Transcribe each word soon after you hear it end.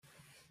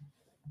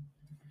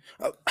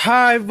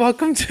Hi,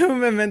 welcome to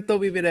Memento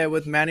Vivere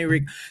with Manny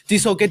Rick.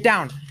 Diesel, get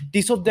down.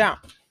 Diesel, down.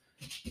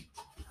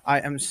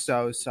 I am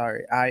so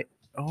sorry.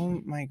 Oh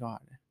my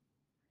God.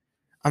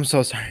 I'm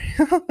so sorry.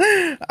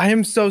 I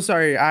am so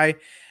sorry.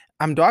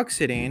 I'm dog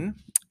sitting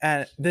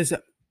and this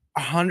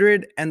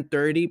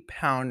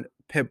 130-pound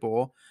pit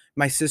bull,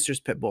 my sister's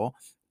pit bull.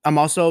 I'm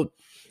also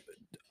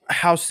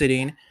house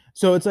sitting.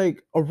 So it's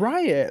like a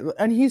riot.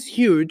 And he's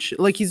huge.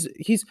 Like he's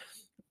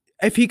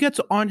if he gets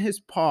on his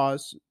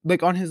paws,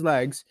 like on his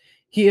legs,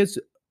 he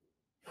is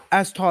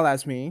as tall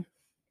as me,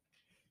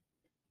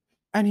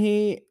 and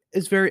he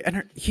is very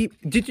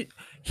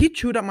he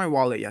chewed up my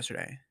wallet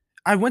yesterday.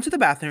 I went to the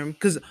bathroom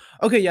because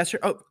okay,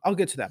 yesterday. Oh, I'll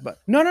get to that,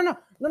 but no,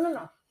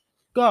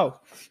 go.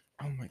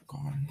 Oh my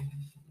God.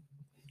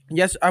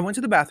 Yes, I went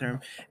to the bathroom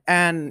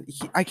and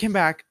I came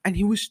back and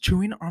he was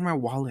chewing on my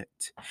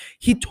wallet.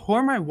 He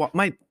tore my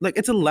like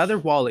it's a leather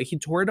wallet. He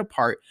tore it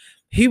apart.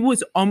 He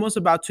was almost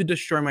about to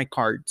destroy my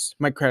cards,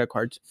 my credit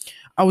cards.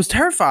 I was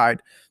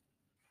terrified.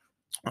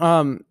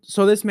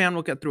 So this man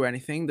will get through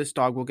anything, this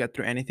dog will get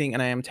through anything,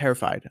 and I am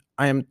terrified.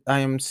 I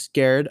am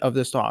scared of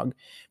this dog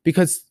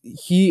because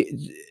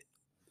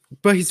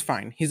but he's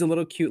fine. He's a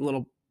little cute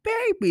little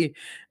baby.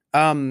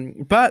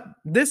 But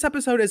this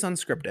episode is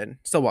unscripted,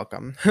 so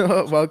welcome.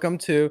 Welcome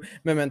to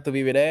Memento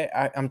Vivere.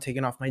 I'm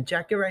taking off my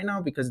jacket right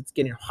now because it's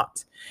getting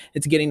hot.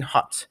 It's getting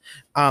hot.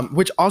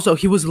 Which also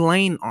he was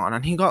laying on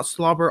and he got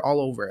slobber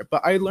all over it.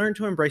 But I learned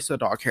to embrace the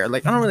dog hair.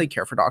 Like I don't really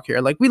care for dog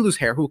hair. Like we lose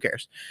hair, who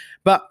cares?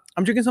 But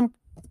I'm drinking some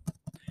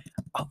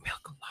oat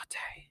milk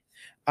latte.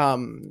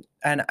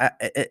 And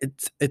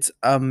it's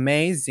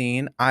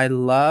amazing. I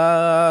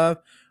love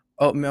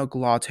oat milk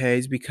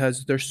lattes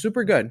because they're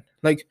super good.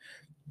 Like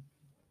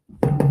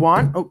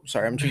one, oh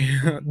sorry, I'm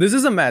drinking. This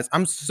is a mess.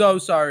 I'm so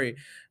sorry.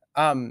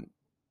 Um,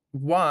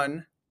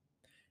 one,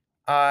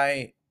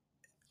 I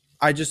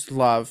I just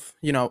love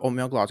oat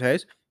milk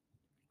lattes.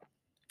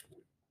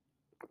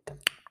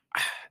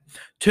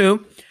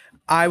 Two,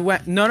 I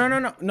went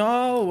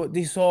no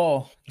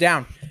Diesel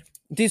down.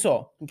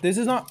 Diesel, this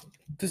is not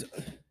this.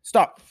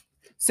 Stop.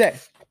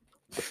 Sit.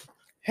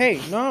 Hey,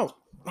 no.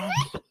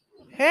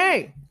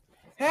 Hey,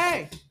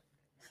 hey,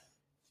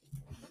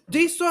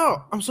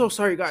 Diesel. I'm so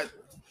sorry, guys.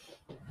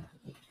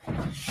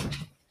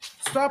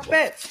 Stop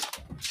it.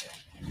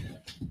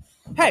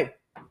 Hey,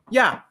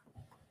 yeah.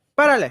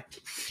 Párale.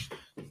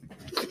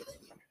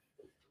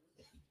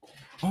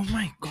 Oh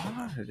my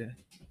God.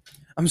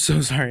 I'm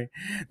so sorry.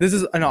 This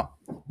is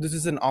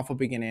an awful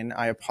beginning.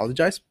 I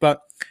apologize,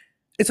 but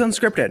it's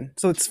unscripted,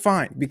 so it's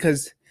fine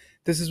because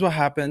this is what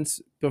happens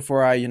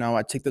before I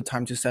take the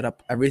time to set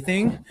up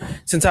everything.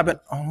 Since I've been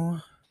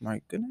oh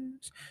my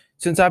goodness.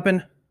 Since I've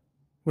been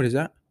what is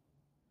that?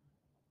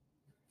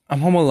 I'm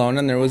home alone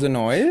and there was a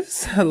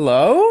noise.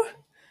 Hello?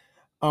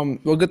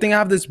 Well, good thing I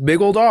have this big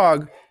old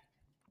dog.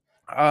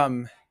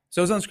 So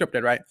it's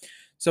unscripted, right?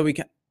 So we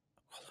can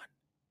hold on.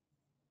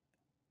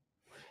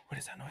 What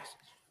is that noise?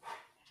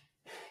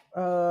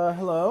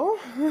 Hello?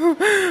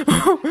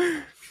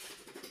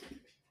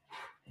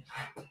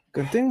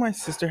 Good thing my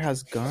sister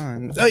has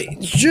guns.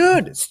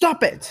 Jude,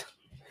 stop it!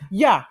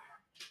 Yeah,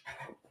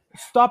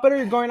 stop it or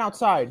you're going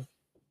outside.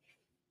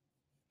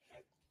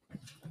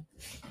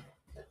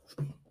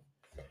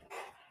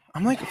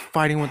 I'm like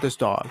fighting with this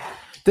dog.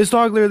 This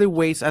dog literally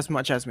weighs as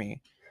much as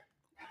me.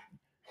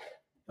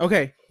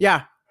 Okay,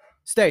 yeah,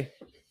 stay.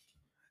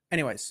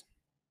 Anyways,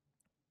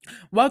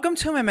 welcome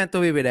to Memento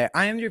Vivere.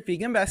 I am your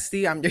vegan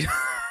bestie. I'm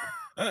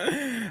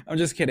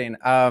just kidding.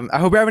 I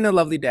hope you're having a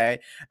lovely day.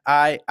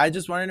 I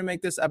just wanted to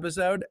make this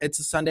episode. It's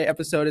a Sunday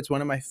episode. It's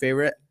one of my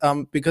favorite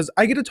because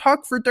I get to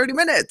talk for 30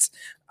 minutes.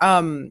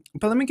 But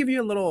let me give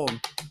you a little.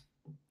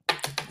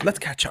 Let's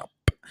catch up.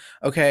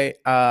 Okay.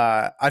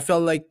 I feel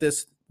like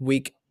this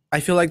week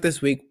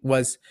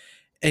was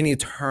an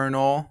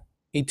eternal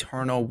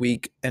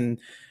week, and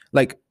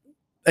like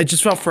it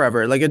just felt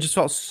forever. Like it just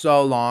felt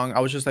so long. I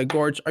was just like,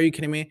 Gorge, are you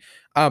kidding me?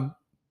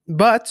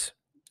 But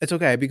it's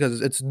okay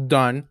because it's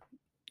done.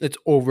 It's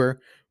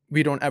over.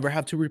 We don't ever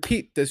have to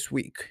repeat this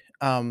week,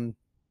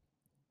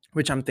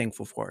 which I'm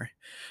thankful for.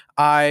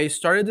 I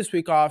started this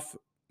week off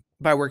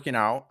by working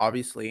out.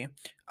 Obviously,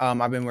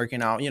 I've been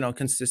working out,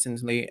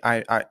 consistently.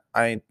 I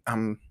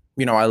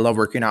love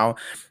working out.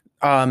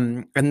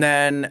 And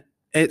then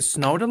it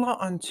snowed a lot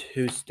on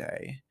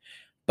Tuesday,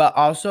 but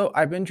also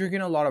I've been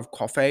drinking a lot of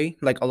coffee,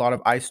 like a lot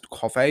of iced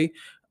coffee,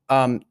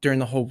 during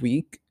the whole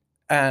week.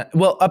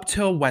 Well, up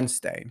till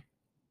Wednesday.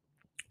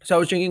 So I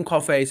was drinking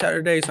coffee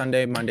Saturday,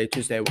 Sunday, Monday,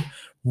 Tuesday,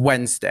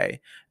 Wednesday.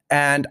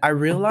 And I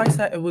realized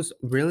that it was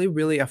really,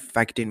 really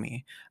affecting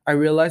me. I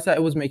realized that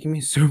it was making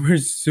me super,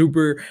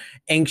 super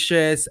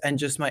anxious and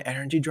just my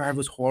energy drive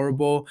was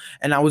horrible.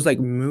 And I was like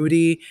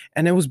moody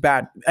and it was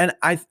bad. And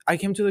I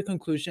came to the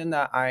conclusion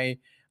that I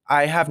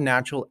have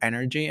natural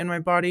energy in my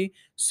body.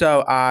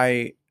 So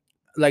I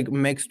like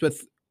mixed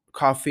with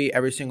coffee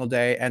every single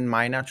day and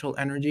my natural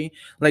energy.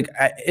 Like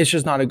it's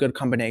just not a good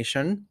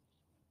combination.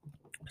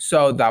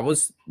 So that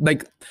was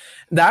like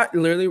that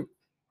literally.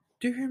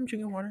 Do you hear him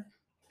drinking water?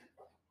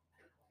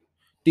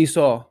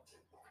 Diesel.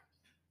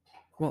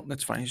 Well,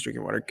 that's fine. He's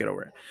drinking water. Get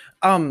over it.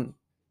 Um,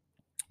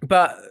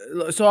 but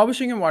so I was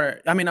drinking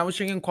water. I mean, I was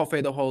drinking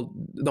coffee the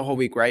whole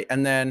week, right?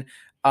 And then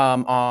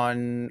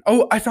on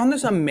I found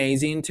this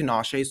amazing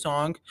Tinashe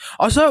song.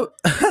 Also,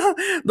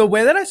 the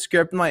way that I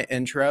script my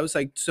intros,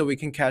 like so we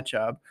can catch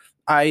up.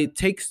 I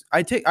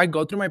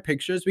go through my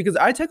pictures because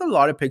I take a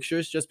lot of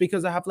pictures just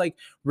because I have like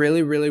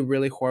really, really,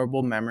 really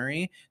horrible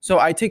memory. So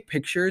I take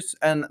pictures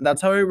and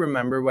that's how I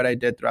remember what I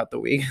did throughout the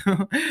week.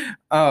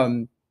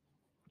 um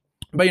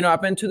but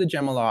I've been to the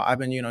gym a lot. I've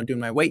been, doing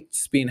my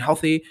weights, being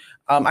healthy.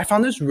 I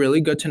found this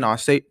really good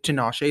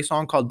Tinashe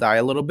song called "Die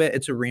a Little Bit."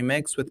 It's a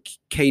remix with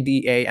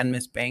KDA and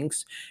Miss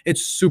Banks.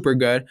 It's super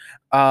good.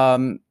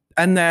 And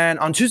then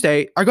on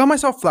Tuesday, I got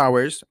myself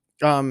flowers.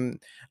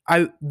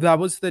 I That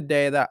was the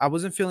day that I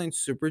wasn't feeling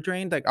super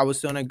drained. Like I was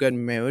still in a good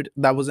mood.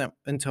 That wasn't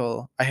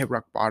until I hit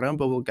rock bottom,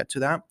 but we'll get to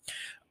that.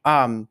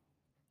 Um,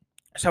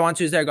 so on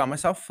Tuesday, I got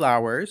myself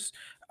flowers.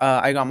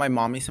 I got my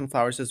mommy some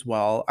flowers as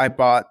well. I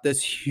bought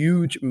this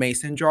huge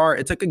mason jar.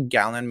 It's like a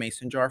gallon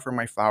mason jar for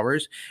my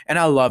flowers, and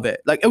I love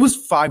it. Like it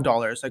was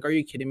 $5. Like, are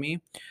you kidding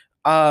me?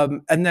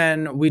 And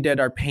then we did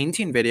our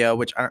painting video,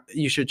 which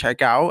you should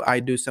check out. I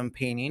do some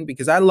painting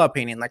because I love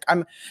painting. Like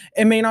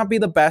it may not be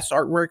the best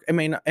artwork. It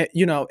may not,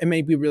 it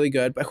may be really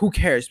good, but who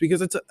cares?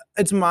 Because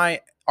it's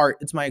my art.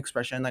 It's my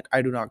expression. Like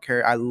I do not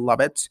care. I love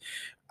it.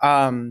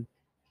 Um,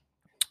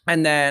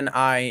 and then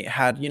I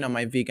had,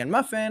 my vegan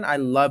muffin. I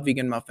love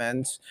vegan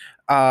muffins.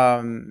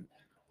 Um,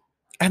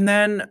 and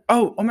then,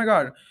 oh my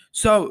God.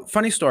 So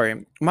funny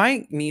story.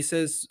 My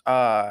niece's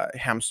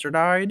hamster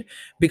died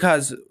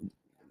because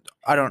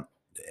I don't,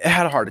 it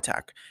had a heart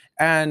attack.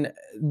 And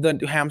the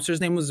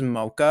hamster's name was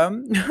Mocha.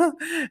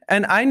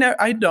 And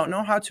I don't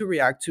know how to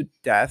react to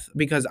death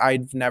because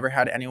I've never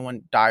had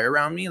anyone die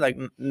around me. Like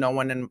no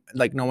one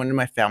in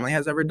my family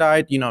has ever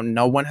died.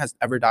 No one has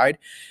ever died.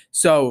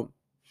 So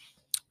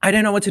I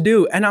didn't know what to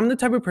do. And I'm the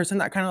type of person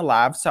that kind of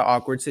laughs at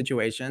awkward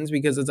situations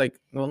because it's like,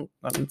 well,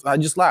 I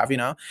just laugh.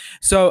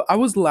 So I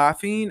was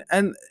laughing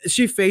and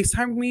she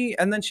FaceTimed me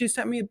and then she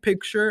sent me a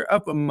picture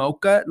of a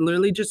Mocha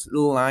literally just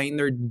lying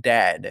there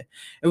dead.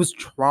 It was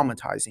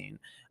traumatizing.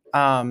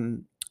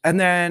 And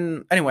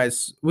then,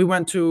 anyways, we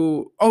went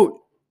to,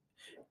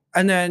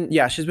 and then,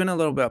 yeah, she's been a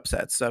little bit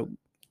upset. So,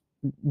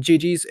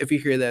 Gigi's, if you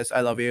hear this,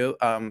 I love you.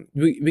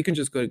 We can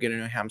just go get a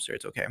new hamster.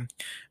 It's okay.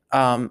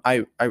 I'm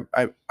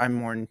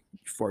mourn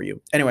for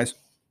you. Anyways,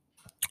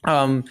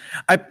 um,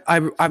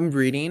 I'm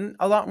reading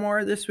a lot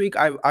more this week.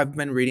 I've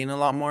been reading a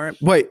lot more.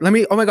 Wait, let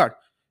me. Oh my God,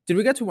 did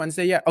we get to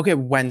Wednesday yet? Okay,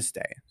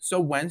 Wednesday. So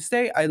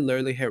Wednesday, I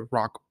literally hit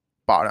rock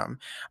bottom.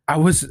 I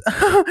was,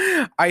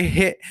 I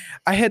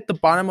hit the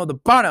bottom of the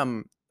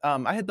bottom.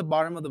 I hit the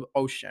bottom of the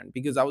ocean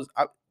because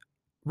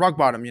rock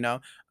bottom.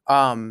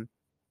 Um,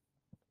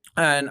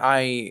 and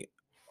I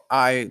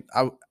I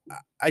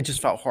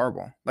just felt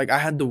horrible. Like I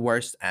had the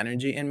worst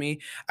energy in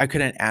me. I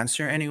couldn't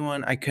answer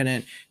anyone. I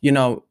couldn't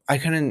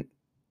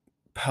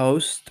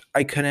post.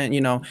 I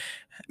couldn't,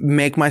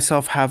 make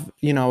myself have,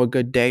 a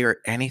good day or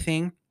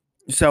anything.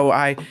 So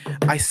I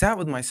sat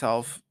with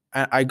myself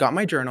and I got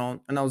my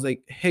journal and I was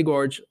like, "Hey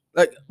Gorge,"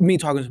 like me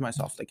talking to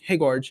myself, like, "Hey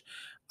Gorge,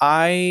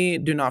 I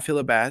do not feel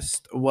the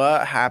best.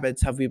 What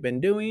habits have we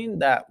been doing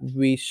that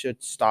we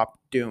should stop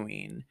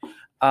doing?"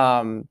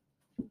 Um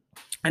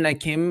and I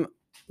came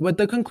with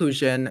the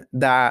conclusion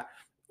that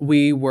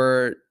we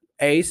were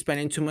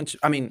spending too much.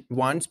 I mean,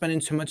 one, spending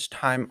too much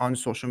time on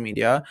social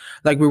media.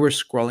 Like we were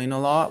scrolling a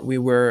lot.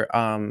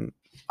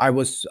 I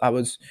was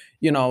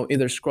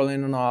either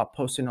scrolling a lot,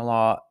 posting a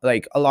lot,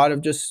 like a lot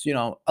of just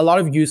a lot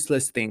of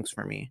useless things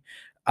for me.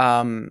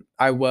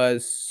 I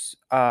was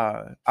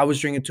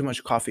drinking too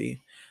much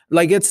coffee.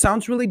 Like it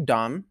sounds really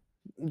dumb,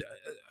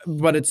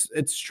 but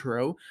it's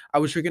true. I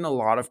was drinking a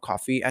lot of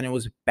coffee and it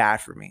was bad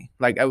for me.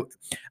 Like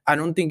I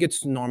don't think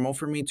it's normal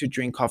for me to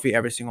drink coffee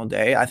every single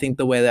day. I think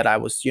the way that I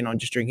was,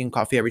 just drinking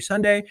coffee every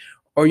Sunday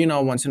or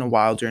once in a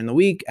while during the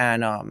week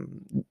and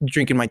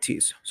drinking my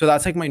teas. So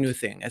that's like my new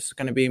thing. It's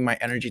going to be my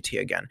energy tea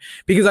again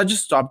because I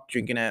just stopped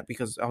drinking it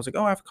because I was like,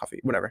 "Oh, I have coffee,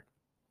 whatever."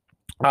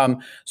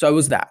 So it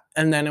was that.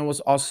 And then it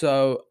was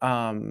also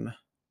not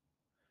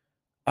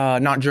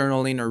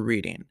journaling or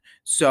reading.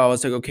 So I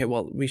was like, okay,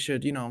 well, we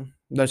should,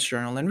 let's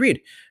journal and read.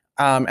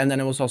 And then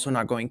it was also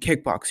not going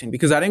kickboxing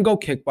because I didn't go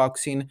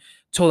kickboxing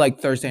till like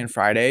Thursday and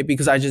Friday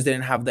because I just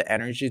didn't have the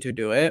energy to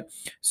do it.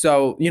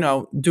 So,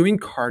 doing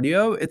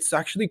cardio, it's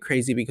actually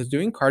crazy because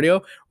doing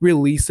cardio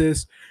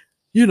releases,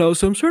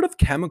 some sort of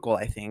chemical.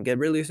 I think it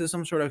releases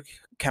some sort of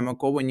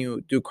chemical when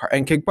you do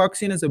and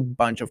kickboxing is a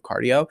bunch of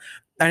cardio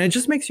and it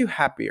just makes you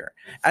happier.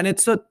 And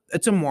it's a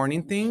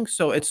morning thing.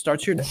 So it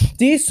starts your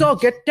Diesel,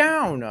 get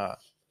down.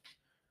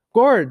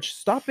 Gorge,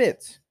 stop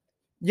it.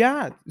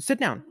 Yeah, sit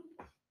down.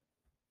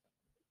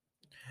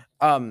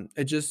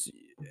 It just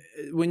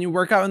when you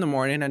work out in the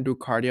morning and do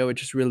cardio, it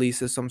just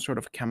releases some sort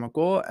of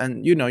chemical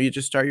and you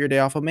just start your day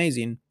off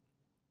amazing.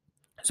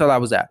 So that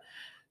was that.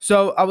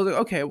 So I was like,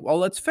 okay, well,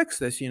 let's fix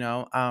this.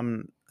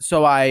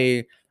 So I'm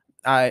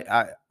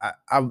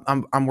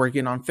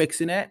working on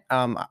fixing it.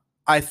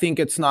 I think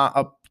it's not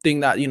up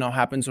thing that,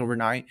 happens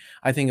overnight.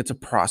 I think it's a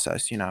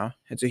process,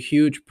 it's a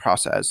huge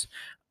process.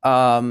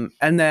 And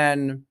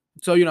then,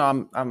 so,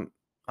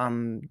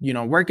 I'm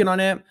working on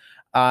it.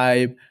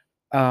 I,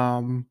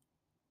 um,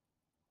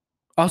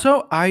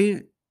 also,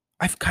 I've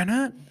kind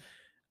of,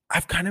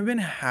 I've kind of been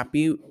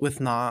happy with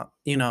not,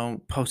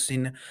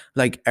 posting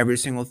like every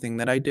single thing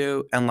that I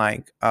do, and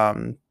like,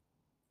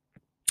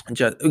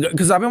 just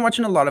because I've been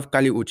watching a lot of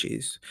Kali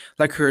Uchis,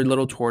 like her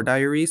little tour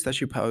diaries that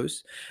she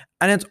posts,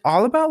 and it's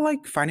all about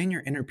like finding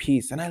your inner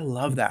peace, and I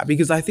love that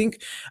because I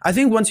think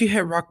once you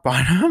hit rock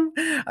bottom,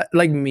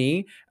 like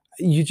me,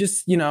 you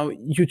just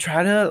you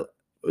try to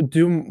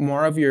do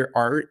more of your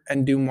art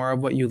and do more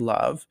of what you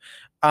love,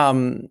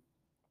 um,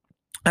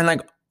 and like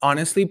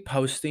honestly,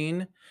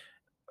 posting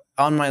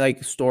on my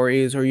like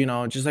stories or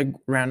just like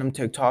random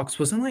TikToks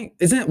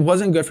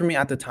wasn't good for me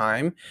at the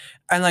time,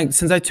 and like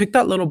since I took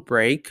that little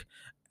break,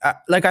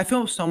 like I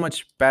feel so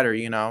much better,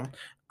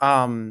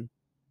 um,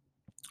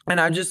 and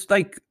I just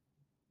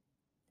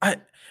I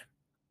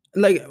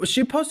like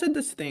she posted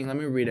this thing. Let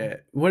me read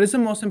it. What is the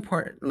most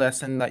important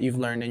lesson that you've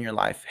learned in your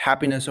life?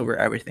 Happiness over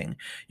everything.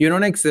 You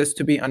don't exist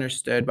to be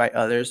understood by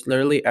others.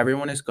 Literally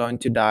everyone is going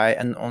to die,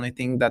 and the only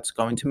thing that's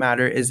going to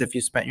matter is if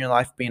you spent your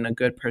life being a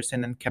good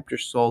person and kept your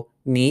soul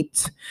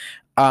neat.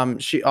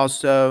 She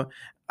also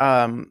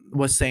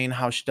was saying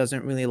how she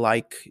doesn't really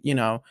like,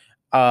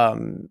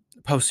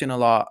 posting a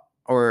lot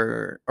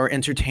or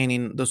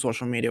entertaining the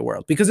social media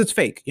world because it's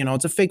fake.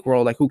 It's a fake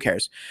world. Like, who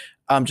cares?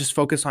 Just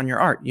focus on your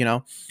art.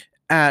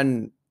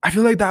 And I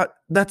feel like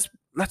that's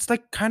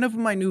like kind of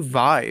my new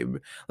vibe.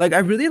 Like, I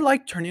really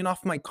like turning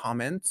off my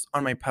comments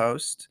on my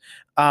post.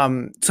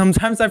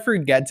 Sometimes I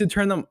forget to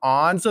turn them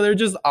on, so they're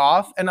just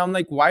off, and I'm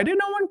like, why did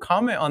no one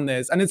comment on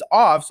this? And it's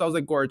off, so I was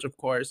like, gorge, of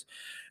course.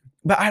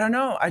 But I don't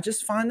know. I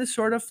just find this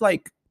sort of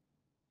like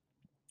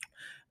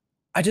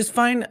I just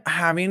find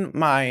having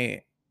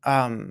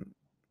um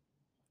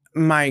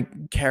my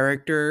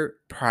character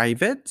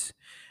private.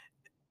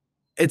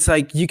 It's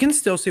like you can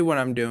still see what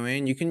I'm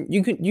doing. You can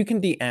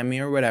DM me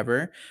or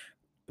whatever,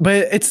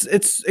 but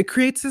it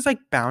creates this like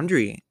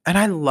boundary, and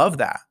I love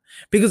that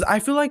because I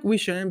feel like we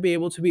shouldn't be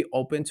able to be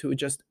open to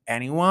just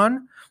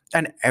anyone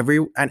and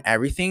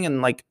everything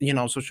and like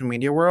social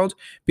media world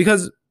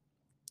because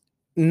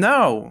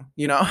no,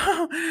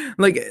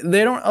 like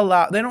they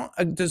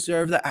don't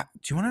deserve that.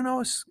 Do you want to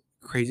know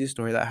crazy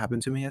story that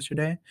happened to me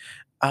yesterday?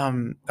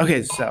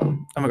 Okay, so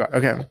oh my god,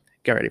 okay,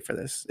 get ready for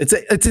this.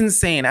 It's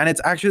insane and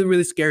it's actually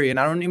really scary, and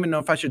I don't even know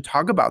if I should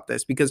talk about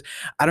this because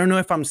I don't know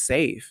if I'm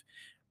safe.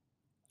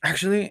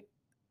 Actually,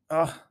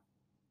 uh,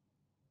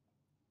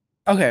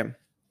 okay,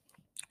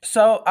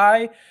 so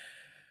I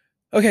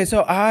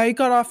so I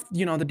got off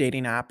the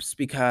dating apps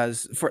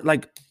because for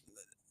like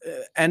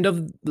end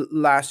of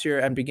last year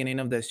and beginning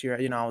of this year,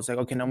 I was like,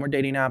 okay, no more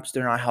dating apps.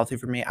 They're not healthy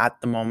for me at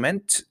the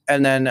moment.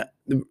 And then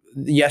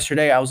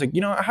yesterday, I was like,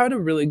 I had a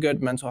really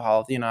good mental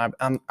health.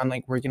 I'm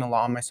like working a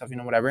lot on myself,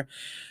 whatever.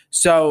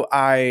 So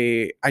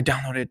I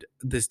downloaded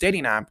this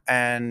dating app,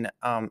 and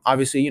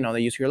obviously, they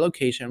use your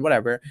location,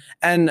 whatever.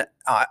 And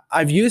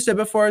I've used it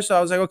before, so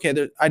I was like,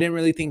 okay, I didn't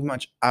really think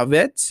much of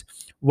it.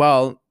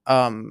 Well,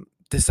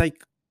 this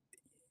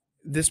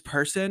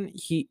person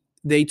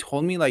they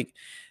told me like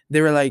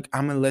they were like,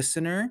 I'm a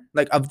listener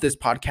like of this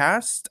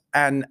podcast,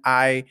 and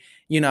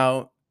you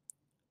know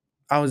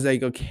I was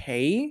like,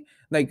 okay,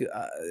 like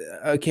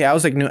okay, I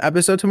was like, new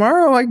episode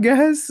tomorrow, I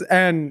guess.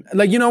 And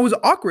like it was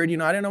awkward, I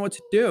didn't know what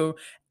to do.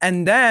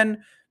 And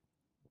then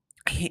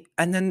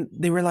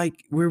they were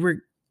like,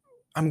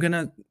 I'm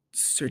gonna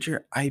search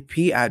your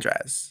IP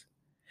address.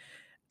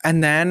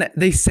 And then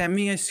they sent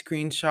me a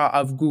screenshot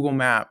of Google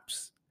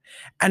Maps.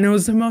 And it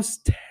was the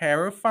most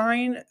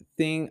terrifying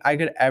thing I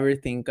could ever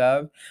think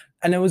of.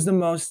 And it was the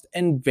most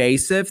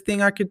invasive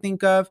thing I could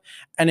think of.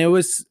 And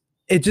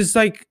it just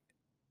like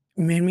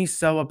made me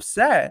so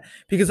upset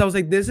because I was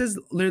like, this is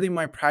literally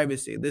my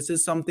privacy. This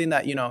is something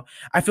that,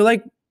 I feel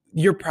like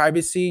your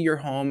privacy, your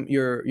home,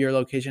 your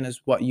location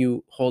is what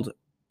you hold,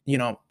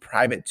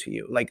 private to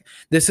you. Like,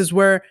 this is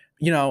where,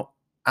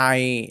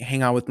 I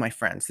hang out with my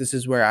friends. This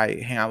is where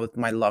I hang out with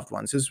my loved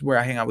ones. This is where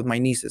I hang out with my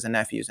nieces and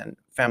nephews and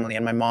family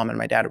and my mom and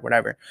my dad or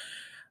whatever.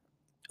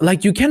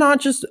 Like, you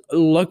cannot just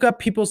look up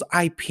people's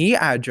IP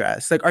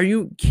address. Like, are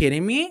you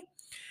kidding me?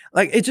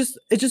 Like, it just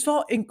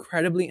felt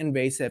incredibly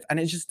invasive, and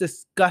it just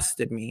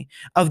disgusted me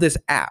of this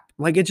app.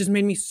 Like, it just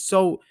made me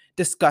so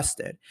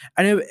disgusted.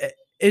 And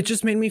it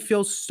just made me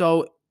feel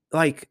so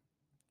like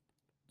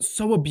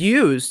so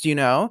abused,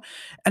 and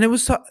it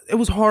was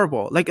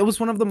horrible. Like, it was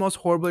one of the most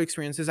horrible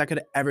experiences I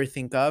could ever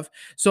think of.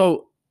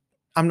 So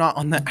I'm not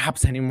on the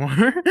apps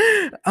anymore.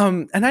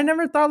 And I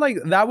never thought like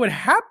that would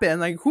happen.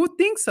 Like, who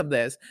thinks of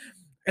this?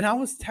 And I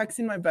was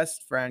texting my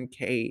best friend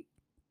Kate,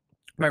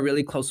 my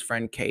really close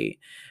friend Kate,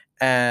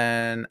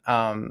 and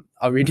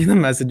I'll read you the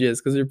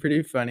messages because they're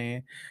pretty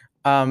funny.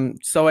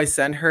 So I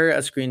sent her a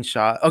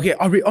screenshot. Okay,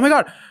 I'll read. Oh my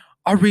god,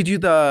 I'll read you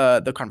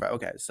the convo.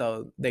 Okay,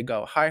 so they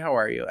go, "Hi, how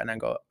are you?" And I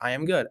go, "I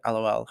am good.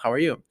 LOL. How are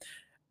you?"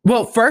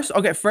 Well, first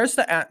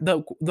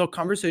the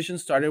conversation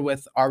started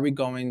with, "Are we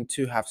going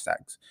to have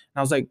sex?" And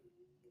I was like,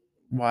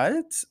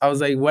 "What?" I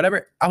was like,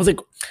 "Whatever." I was like,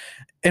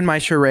 in my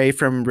charade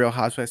from Real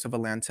Housewives of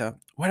Atlanta,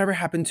 "Whatever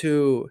happened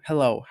to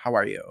hello, how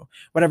are you?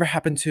 Whatever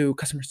happened to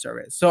customer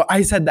service?" So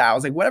I said that. I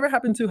was like, "Whatever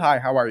happened to hi,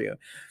 how are you?"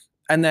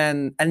 And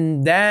then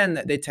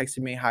they texted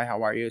me, "Hi,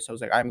 how are you?" So I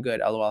was like, "I'm good,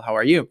 lol, how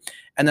are you?"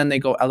 And then they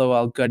go,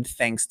 "LOL, good,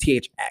 thanks,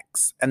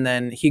 THX." And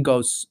then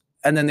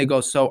they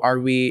go, "So are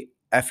we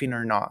effing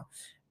or not?"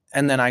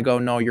 And then I go,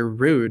 "No, you're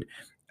rude."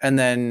 And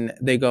then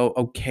they go,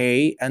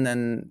 "Okay." And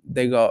then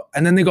they go,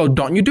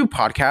 "Don't you do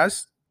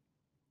podcasts?"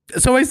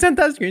 So I sent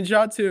that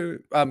screenshot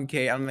to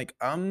Kate. I'm like,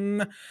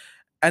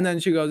 and then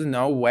she goes,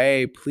 "No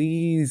way,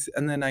 please."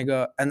 And then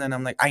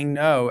I'm like, "I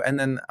know." And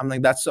then I'm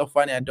like, "That's so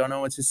funny. I don't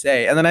know what to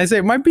say." And then I say,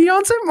 "My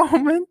Beyonce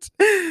moment."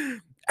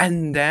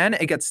 And then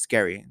it gets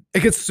scary.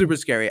 It gets super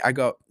scary.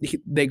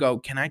 They go,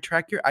 "Can I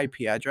track your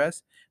IP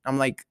address?" I'm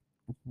like,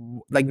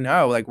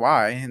 no, like,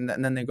 why? And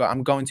then they go,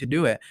 "I'm going to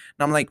do it."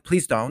 And I'm like,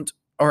 "Please don't,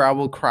 or I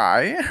will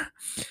cry."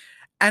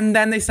 And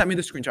then they sent me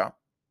the screenshot.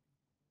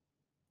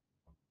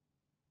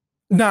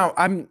 No,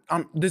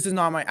 this is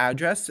not my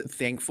address,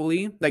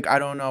 thankfully. Like, I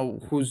don't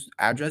know whose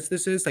address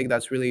this is. Like,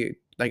 that's really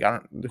like, I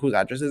don't whose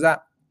address is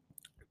that.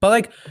 But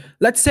like,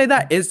 let's say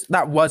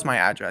that was my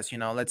address.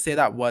 Let's say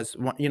that was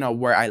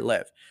where I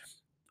live.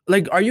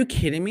 Like, are you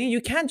kidding me?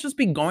 You can't just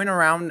be going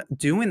around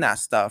doing that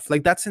stuff.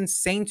 Like, that's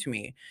insane to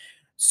me.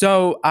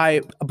 So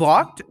I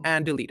blocked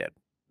and deleted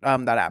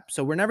that app.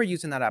 So we're never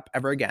using that app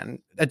ever again.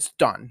 It's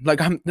done. Like,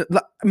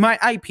 my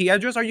IP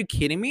address. Are you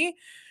kidding me?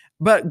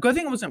 But good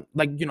thing it wasn't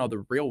like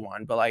the real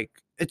one. But like,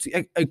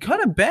 it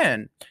could have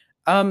been.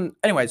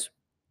 Anyways,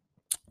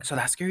 so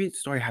that scary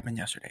story happened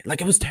yesterday.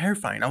 Like, it was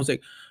terrifying. I was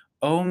like,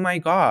 oh my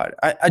god.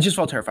 I just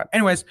felt terrified.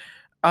 Anyways,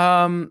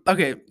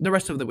 okay, the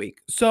rest of the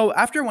week. So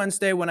after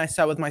Wednesday, when I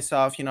sat with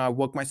myself, I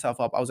woke myself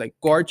up. I was like,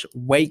 Gorge,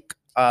 wake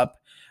up.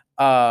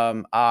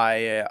 Um,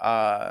 I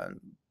uh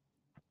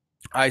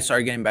I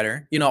started getting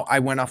better. I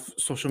went off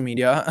social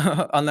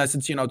media unless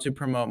it's to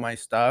promote my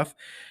stuff.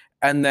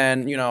 And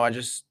then I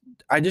just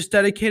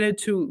dedicated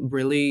to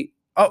really.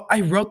 Oh,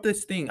 I wrote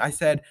this thing. I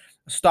said,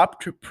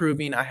 stop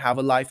proving I have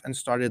a life and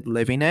started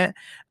living it.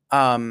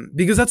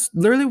 Because that's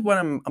literally what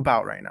I'm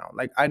about right now.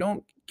 Like, I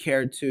don't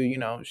care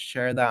to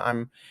share that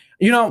I'm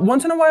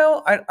once in a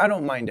while, I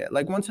don't mind it.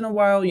 Like, once in a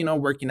while,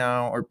 working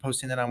out or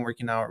posting that I'm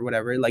working out or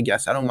whatever, like,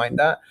 yes, I don't mind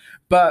that.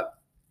 But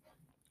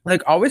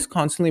like, always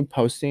constantly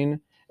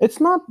posting, it's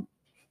not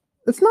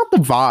it's not the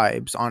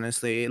vibes,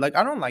 honestly. Like,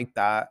 I don't like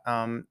that.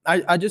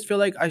 I just feel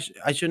like I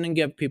shouldn't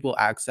give people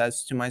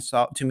access to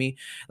me,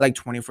 like,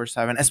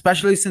 24/7,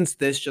 especially since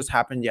this just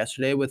happened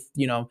yesterday with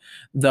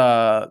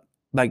the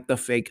the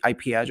fake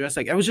IP address.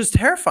 Like, it was just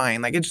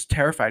terrifying. Like, it just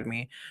terrified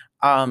me.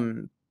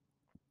 Um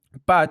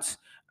but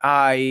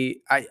I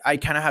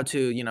kind of had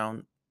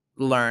to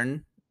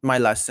learn my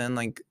lesson.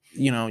 Like,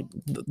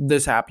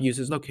 this app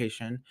uses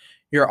location.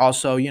 You're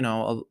also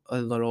a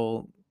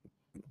little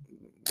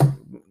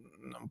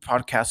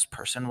podcast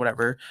person,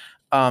 whatever.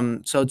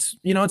 So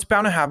it's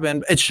bound to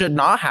happen. It should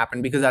not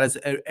happen because that is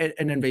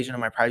an invasion of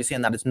my privacy,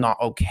 and that is not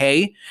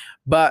okay.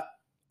 But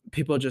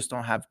people just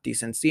don't have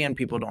decency, and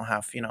people don't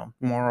have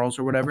morals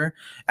or whatever,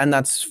 and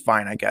that's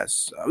fine, I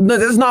guess.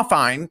 That's not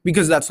fine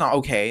because that's not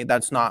okay.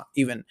 That's not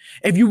even,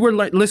 if you were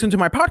listen to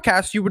my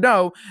podcast, you would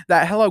know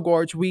that, hello,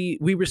 Gorge, we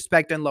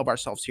respect and love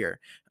ourselves here.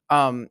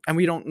 And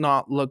we don't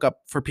not look up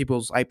for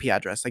people's IP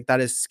address. Like,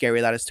 that is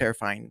scary. That is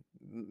terrifying.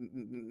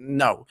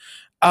 No.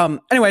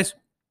 Anyways,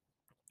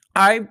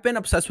 I've been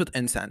obsessed with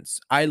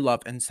incense. I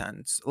love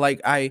incense.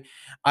 Like, I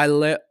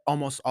lit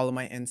almost all of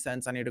my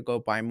incense. I need to go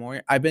buy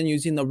more. I've been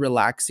using the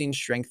relaxing,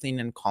 strengthening,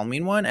 and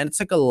calming one, and it's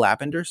like a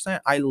lavender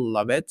scent. I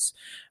love it.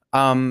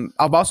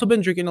 I've also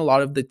been drinking a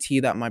lot of the tea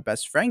that my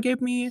best friend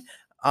gave me.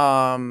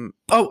 Oh,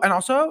 and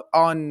also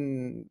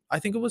on, I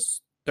think it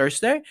was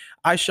Thursday,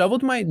 I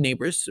shoveled my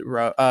neighbor's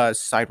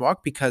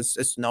sidewalk because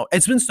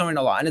it's been snowing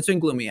a lot and it's been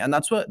gloomy, and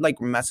that's what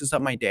like messes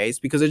up my days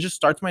because it just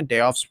starts my day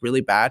off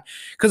really bad.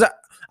 Because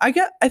I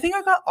think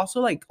I got also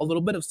like a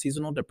little bit of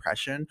seasonal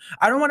depression.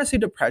 I don't want to say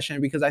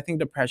depression because I think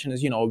depression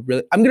is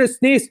really. I'm gonna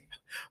sneeze.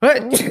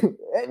 I'm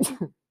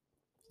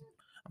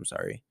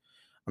sorry.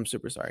 I'm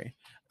super sorry.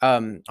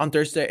 On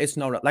Thursday it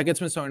snowed, like, it's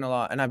been snowing a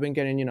lot, and I've been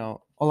getting a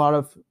lot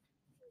of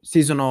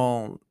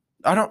seasonal.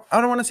 I don't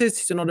want to say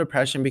seasonal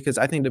depression because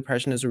I think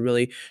depression is a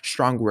really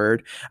strong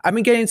word. I've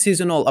been getting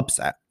seasonal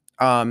upset.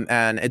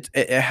 And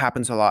it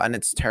happens a lot, and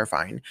it's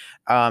terrifying.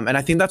 And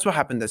I think that's what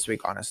happened this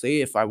week,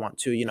 honestly, if I want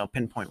to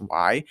pinpoint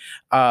why.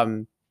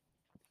 But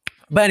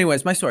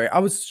anyways, my story. I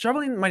was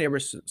shoveling my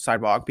neighbor's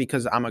sidewalk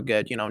because I'm a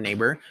good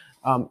neighbor.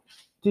 um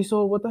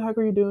Diesel, what the heck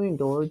are you doing,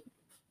 George,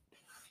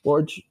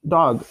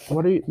 dog?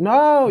 What are you?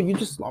 No, you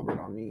just slobbered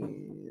on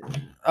me.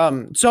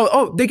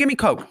 So they gave me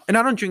Coke, and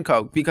I don't drink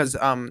Coke because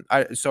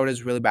soda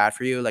is really bad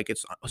for you. Like,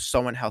 it's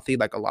so unhealthy,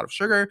 like a lot of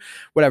sugar,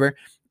 whatever.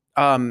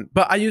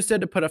 But I used it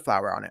to put a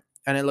flower on it,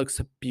 and it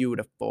looks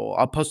beautiful.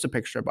 I'll post a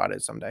picture about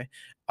it someday.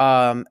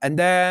 And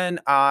then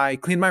I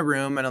cleaned my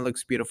room, and it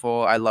looks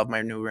beautiful. I love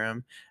my new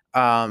room.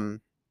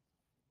 Um,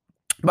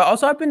 but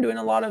also I've been spending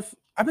a lot of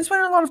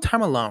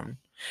time alone.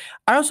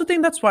 I also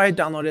think that's why I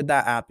downloaded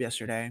that app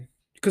yesterday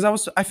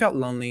because I felt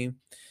lonely,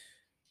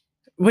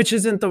 which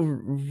isn't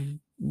the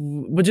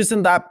which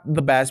isn't that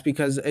the best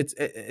because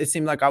it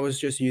seemed like I was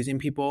just using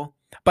people,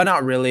 but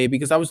not really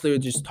because I was literally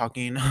just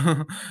talking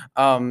to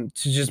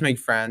just make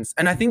friends.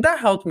 And I think that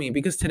helped me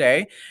because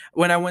today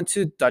when I went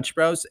to Dutch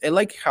Bros, it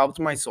like helped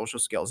my social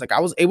skills. Like I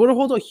was able to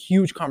hold a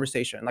huge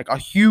conversation, like a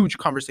huge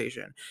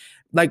conversation.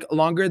 Like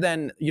longer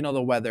than,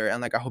 the weather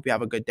and like I hope you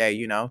have a good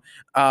day.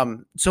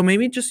 So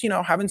maybe just,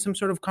 having some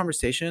sort of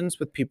conversations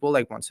with people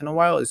like once in a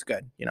while is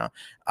good.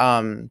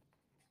 Um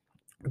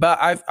but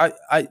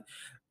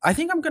I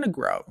think I'm gonna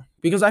grow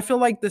because I feel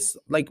like this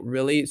like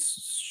really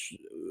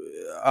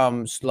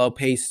slow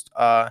paced.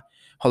 Hold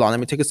on,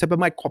 let me take a sip of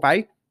my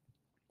coffee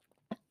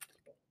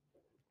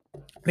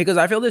because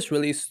I feel this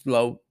really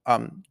slow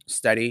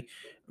steady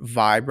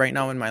vibe right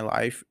now in my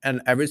life,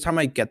 and every time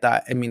I get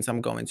that, it means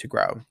I'm going to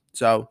grow.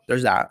 So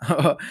there's that.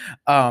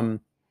 um,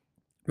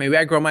 maybe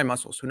I grow my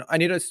muscles. I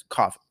need to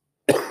cough.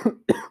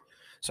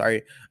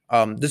 Sorry.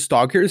 This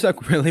dog here is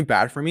like really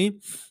bad for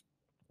me.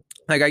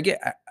 Like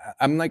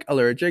I'm like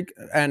allergic,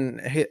 and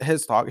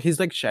his dog, he's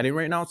like shedding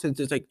right now since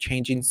it's like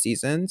changing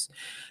seasons,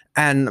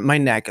 and my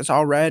neck is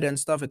all red and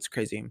stuff. It's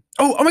crazy.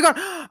 Oh my god,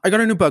 I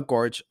got a new bug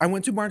gorge. I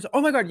went to Barnes.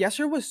 Oh my god,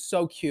 yesterday was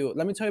so cute.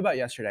 Let me tell you about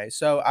yesterday.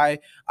 So I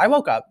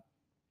woke up.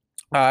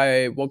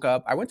 I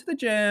went to the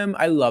gym.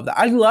 I love that.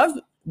 I love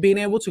being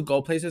able to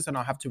go places and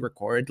not have to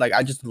record. Like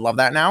I just love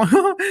that now.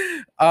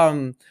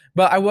 um,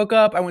 but I woke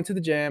up, I went to the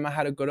gym, I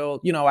had a good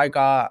old,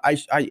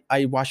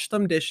 I washed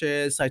some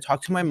dishes, I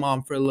talked to my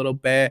mom for a little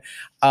bit.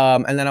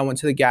 And then I went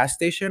to the gas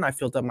station, I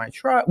filled up my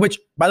truck, which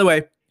by the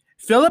way,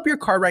 fill up your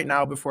car right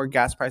now before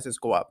gas prices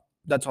go up.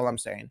 That's all I'm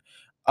saying.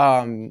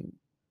 Um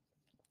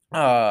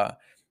uh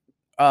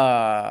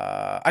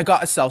I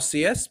got a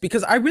Celsius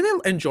because I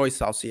really enjoy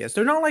Celsius.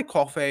 They're not like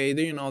coffee.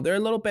 They're a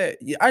little bit.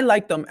 I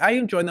like them. I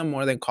enjoy them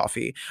more than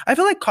coffee. I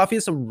feel like coffee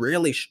is a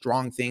really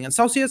strong thing, and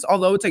Celsius,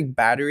 although it's like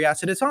battery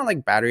acid, it's not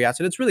like battery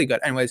acid. It's really good.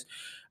 Anyways,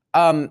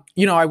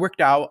 I worked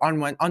out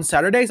on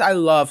Saturdays. I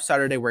love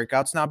Saturday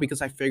workouts now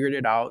because I figured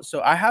it out. So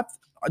I have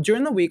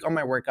during the week on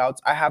my workouts,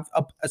 I have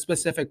a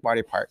specific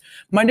body part.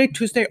 Monday,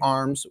 Tuesday,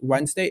 arms.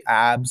 Wednesday,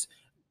 abs.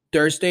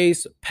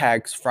 Thursdays,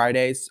 pecs.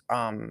 Fridays,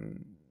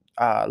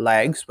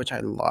 legs, which I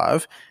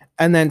love.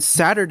 And then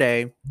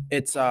Saturday,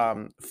 it's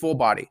full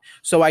body.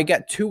 So I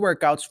get two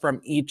workouts from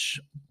each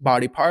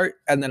body part,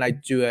 and then I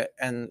do it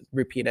and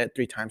repeat it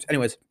 3 times.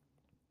 Anyways,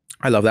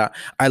 I love that.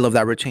 I love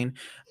that routine.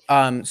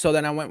 So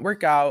then I went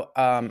workout.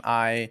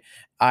 I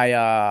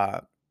I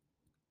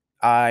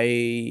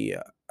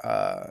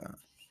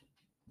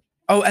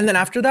Oh, and then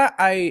after that,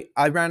 I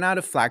ran out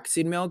of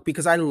flaxseed milk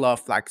because I love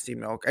flaxseed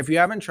milk. If you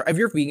haven't tried, if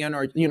you're vegan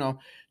or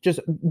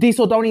just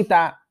diesel, don't eat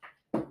that.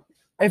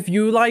 If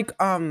you like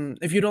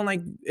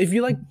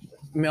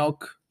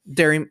milk,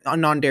 dairy,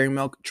 non-dairy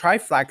milk, try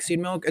flaxseed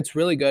milk. It's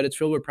really good. It's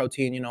filled with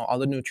protein, all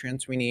the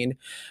nutrients we need.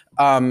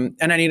 And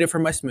I need it for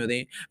my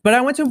smoothie. But I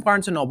went to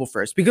Barnes and Noble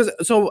first because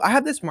so I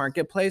have this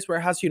marketplace where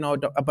it has,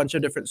 a bunch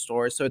of different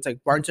stores. So it's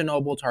like Barnes and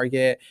Noble,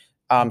 Target,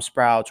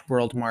 Sprouts,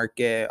 World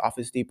Market,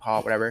 Office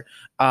Depot, whatever.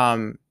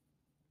 So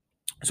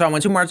I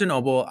went to Barnes and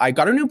Noble. I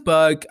got a new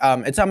book.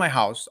 It's at my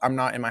house. I'm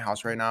not in my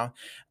house right now.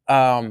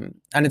 And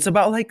it's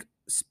about like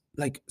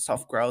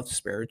self-growth,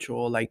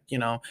 spiritual, like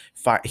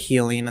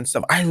healing and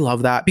stuff. I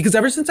love that because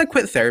ever since I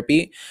quit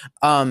therapy,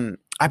 I've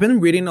been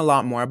reading a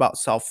lot more about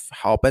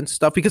self-help and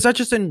stuff because I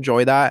just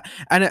enjoy that,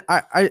 and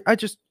I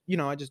just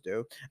I just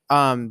do.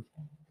 And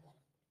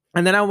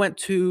then I went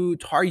to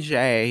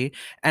Target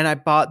and I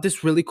bought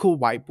this really cool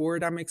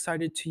whiteboard I'm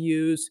excited to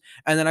use.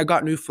 And then I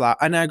got new flat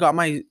and I got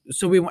my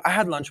I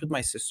had lunch with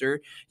my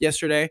sister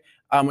yesterday,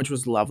 which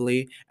was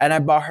lovely. And I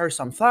bought her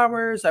some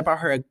flowers. I bought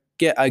her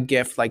a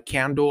gift like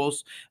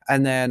candles,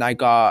 and then I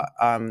got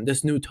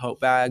this new tote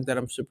bag that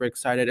I'm super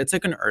excited. It's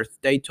like an Earth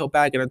Day tote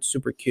bag and it's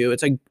super cute.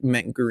 It's like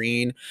mint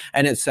green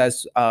and it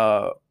says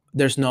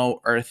there's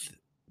no Earth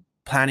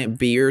Planet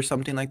B or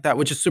something like that,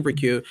 which is super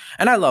cute.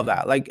 And I love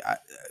that. Like,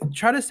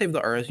 try to save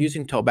the earth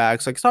using tote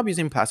bags. Like, stop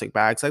using plastic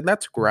bags. Like,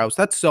 that's gross.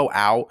 That's so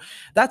out.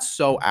 That's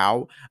so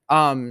out.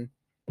 But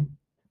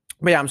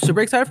yeah, I'm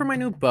super excited for my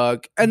new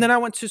book. And then I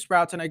went to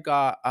Sprouts and I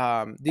got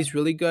these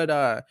really good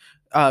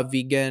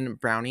vegan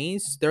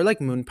brownies. They're like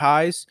moon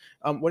pies.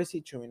 What is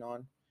he chewing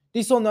on?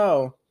 Diesel,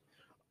 no.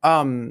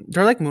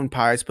 They're like moon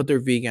pies, but they're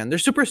vegan. They're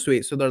super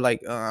sweet, so they're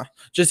like,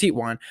 just eat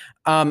one.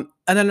 And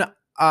then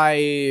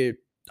I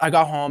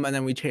got home and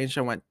then we changed.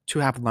 I went to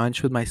have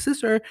lunch with my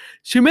sister.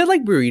 She made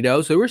like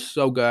burritos. They were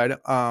so good.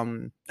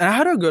 And I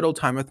had a good old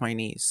time with my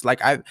niece.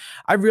 Like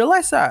I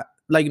realized that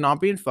like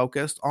not being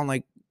focused on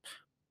like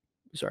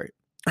sorry.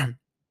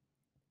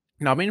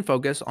 Not being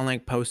focused on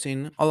like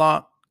posting a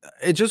lot,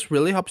 it just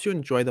really helps you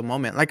enjoy the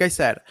moment. Like I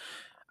said,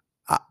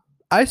 I,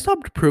 I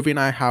stopped proving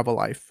I have a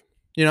life,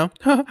 you know?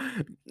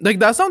 Like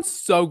that sounds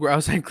so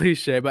gross and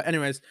cliche, but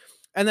anyways.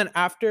 And then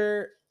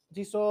after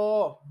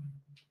Diesel,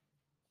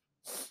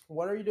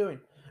 what are you doing?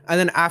 And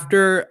then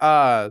after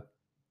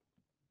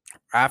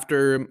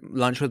after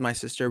lunch with my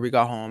sister, we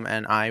got home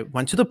and I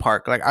went to the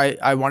park. Like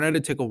I wanted to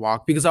take a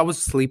walk because I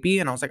was sleepy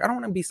and I was like, I don't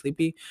want to be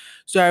sleepy.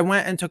 So I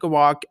went and took a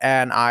walk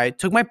and I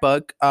took my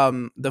book,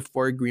 the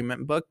Four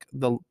Agreement book,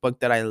 the book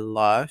that I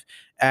love,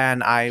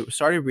 and I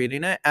started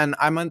reading it. And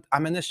I'm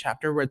in this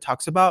chapter where it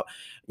talks about,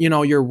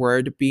 your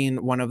word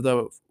being one of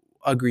the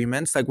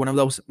agreements, like one of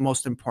those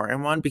most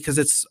important one, because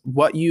it's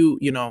what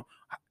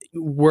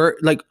word,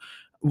 like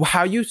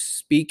how you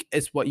speak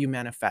is what you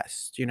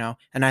manifest,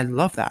 and I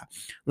love that.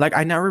 Like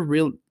I never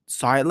real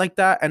saw it like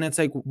that, and it's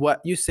like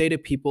what you say to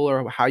people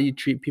or how you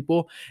treat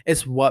people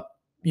is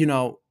you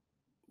know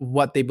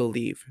what they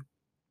believe.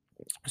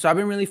 So I've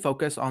been really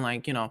focused on,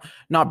 like,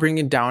 not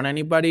bringing down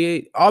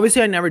anybody.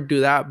 Obviously I never do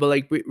that, but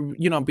like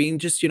being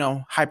just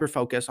hyper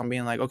focused on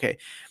being like, okay,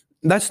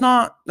 let's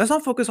not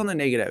focus on the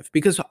negative,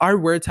 because our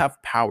words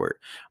have power.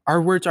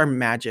 Our words are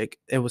magic,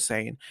 it was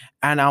saying.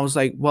 And I was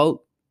like,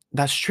 well,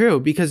 that's true,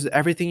 because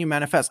everything you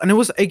manifest. And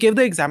it gave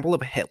the example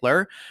of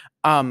Hitler.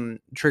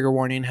 Trigger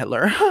warning,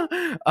 Hitler.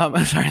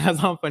 Sorry,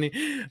 that's not funny.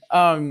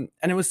 And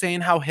it was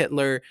saying how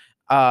Hitler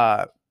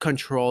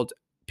controlled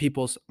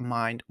people's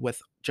mind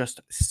with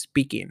just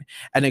speaking,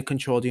 and it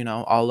controlled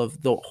all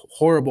of the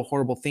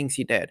horrible things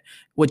he did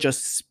with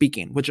just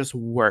speaking, with just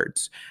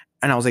words.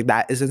 And I was like,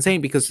 that is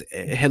insane, because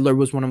Hitler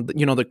was one of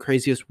the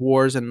craziest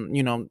wars,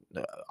 and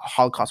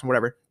Holocaust and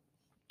whatever.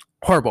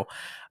 Horrible.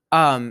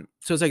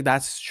 So it's like,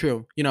 that's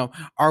true.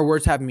 Our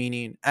words have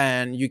meaning,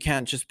 and you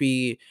can't just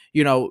be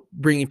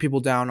bringing people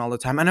down all the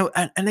time. And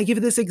I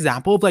give this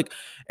example of, like,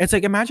 it's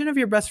like, imagine if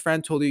your best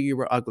friend told you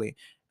were ugly,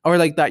 or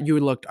like that you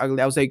looked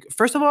ugly. I was like,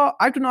 first of all,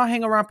 I do not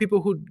hang around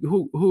people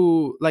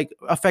who like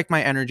affect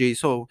my energy.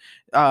 So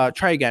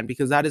try again,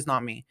 because that is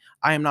not me.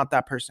 I am not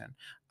that person.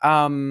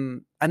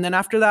 And then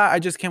after that, I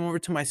just came over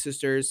to my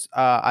sister's.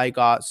 I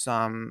got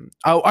some.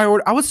 I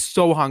was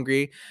so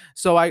hungry,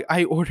 so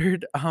I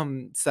ordered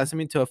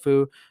sesame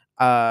tofu,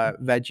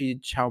 veggie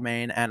chow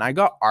mein, and I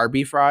got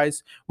Arby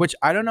fries, which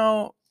I don't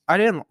know. I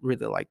didn't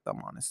really like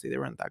them, honestly. They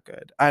weren't that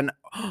good. And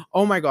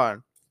oh my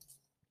god,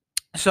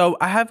 so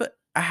I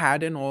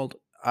had an old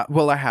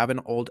I have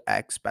an old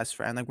ex best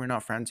friend. Like, we're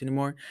not friends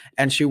anymore,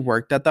 and she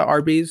worked at the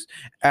Arby's.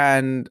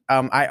 And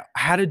I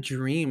had a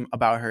dream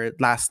about her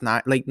last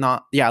night, like,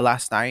 not yeah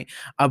last night,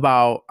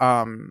 about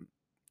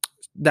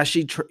that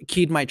she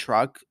keyed my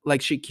truck.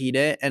 Like, she keyed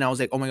it, and I was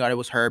like, oh my god, it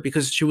was her,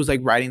 because she was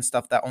like writing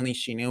stuff that only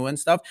she knew and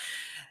stuff.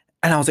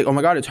 And I was like, oh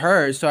my god, it's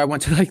her. So I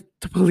went to, like,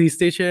 the police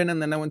station,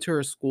 and then I went to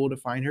her school to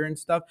find her and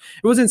stuff.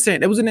 It was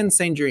insane. It was an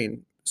insane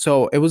dream.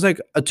 So it was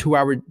like a 2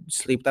 hour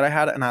sleep that I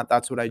had, and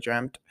that's what I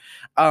dreamt.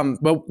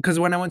 But because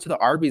when I went to the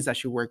Arby's that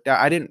she worked at,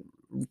 I didn't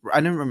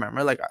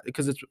remember, like,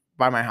 because it's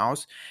by my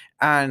house,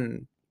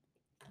 and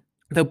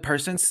the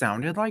person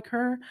sounded like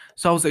her.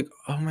 So I was like,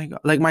 oh my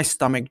god, like my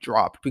stomach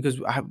dropped, because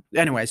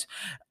anyways.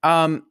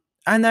 And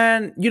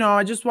then,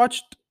 I just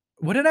watched,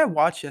 what did I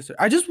watch yesterday?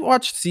 I just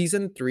watched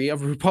season 3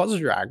 of RuPaul's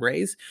Drag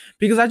Race,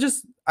 because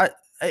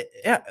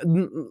yeah,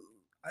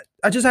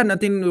 I just had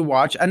nothing to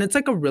watch, and it's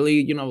like a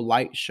really,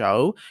 light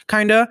show,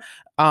 kind of.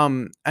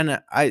 And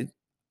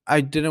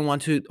I didn't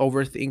want to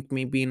overthink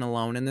me being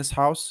alone in this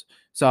house,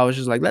 so I was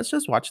just like, let's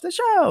just watch the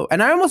show.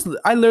 And I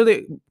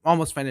literally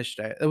almost finished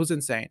it. It was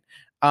insane.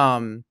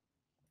 Um,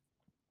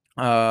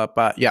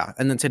 but yeah,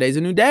 and then today's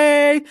a new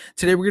day.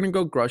 Today we're gonna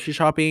go grocery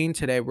shopping.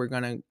 Today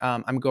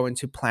I'm going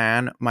to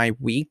plan my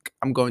week.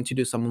 I'm going to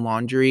do some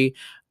laundry.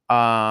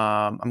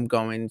 I'm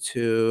going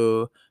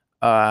to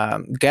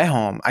get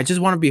home. I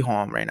just want to be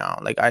home right now.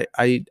 Like,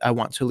 I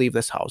want to leave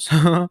this house.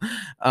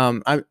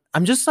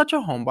 I'm just such a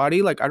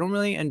homebody. Like, I don't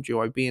really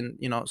enjoy being,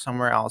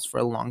 somewhere else for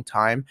a long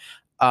time.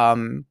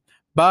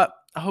 But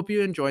I hope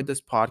you enjoyed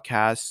this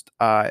podcast.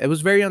 It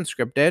was very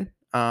unscripted.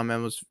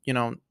 It was,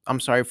 I'm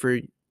sorry for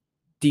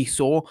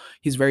Diesel.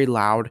 He's very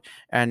loud,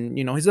 and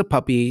he's a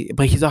puppy,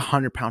 but he's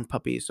 100-pound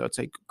puppy, so it's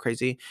like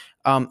crazy.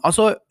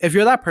 Also, if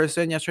you're that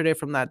person yesterday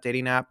from that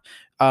dating app,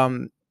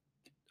 um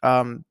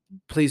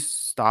please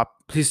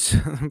stop, please.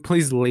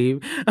 Please leave.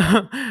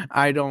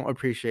 I don't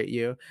appreciate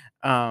you.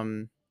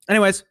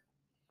 Anyways,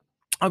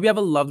 I hope you have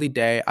a lovely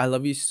day. I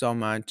love you so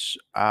much.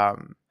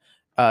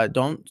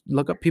 Don't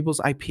look up people's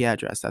IP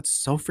address. That's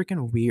so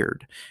freaking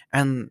weird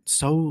and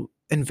so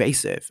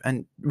invasive.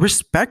 And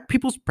respect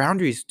people's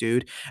boundaries,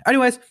 dude.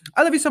 Anyways,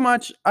 I love you so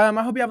much. I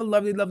hope you have a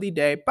lovely, lovely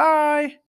day. Bye.